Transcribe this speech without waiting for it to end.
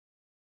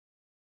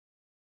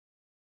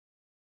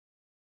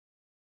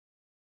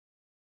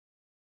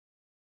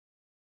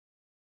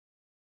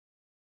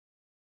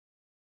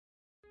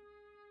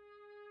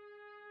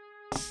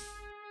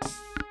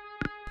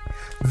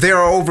There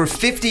are over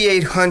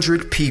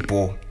 5,800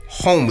 people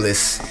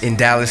homeless in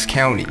Dallas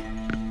County.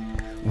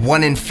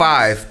 1 in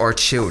 5 are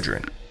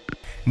children.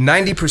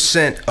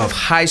 90% of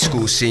high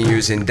school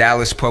seniors in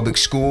Dallas public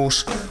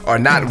schools are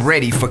not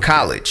ready for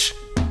college.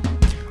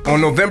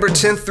 On November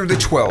 10th through the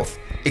 12th,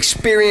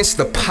 experience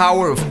the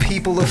power of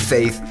people of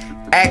faith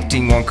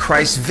acting on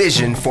Christ's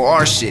vision for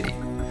our city.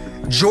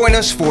 Join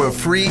us for a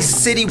free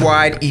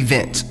citywide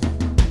event.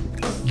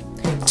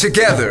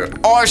 Together,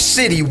 our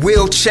city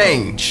will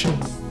change.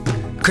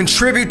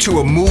 Contribute to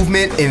a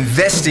movement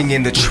investing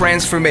in the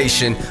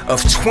transformation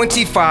of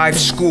 25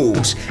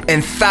 schools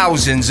and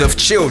thousands of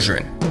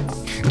children.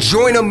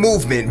 Join a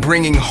movement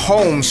bringing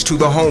homes to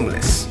the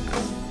homeless.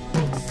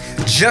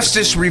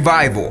 Justice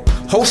Revival,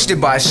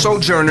 hosted by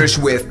Sojourners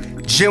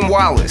with Jim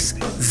Wallis,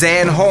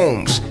 Zan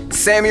Holmes,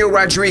 Samuel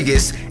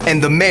Rodriguez,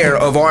 and the mayor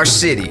of our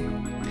city.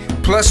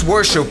 Plus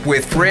worship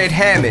with Fred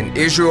Hammond,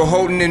 Israel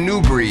Houghton and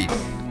New Breed,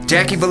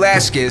 Jaci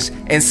Velasquez,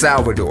 and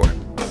Salvador.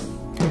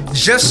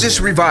 Justice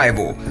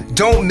Revival.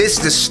 Don't miss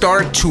the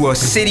start to a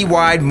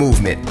citywide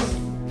movement.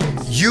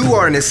 You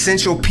are an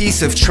essential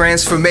piece of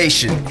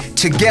transformation.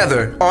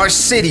 Together, our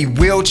city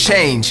will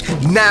change.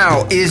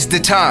 Now is the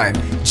time.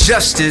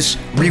 Justice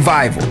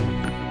Revival.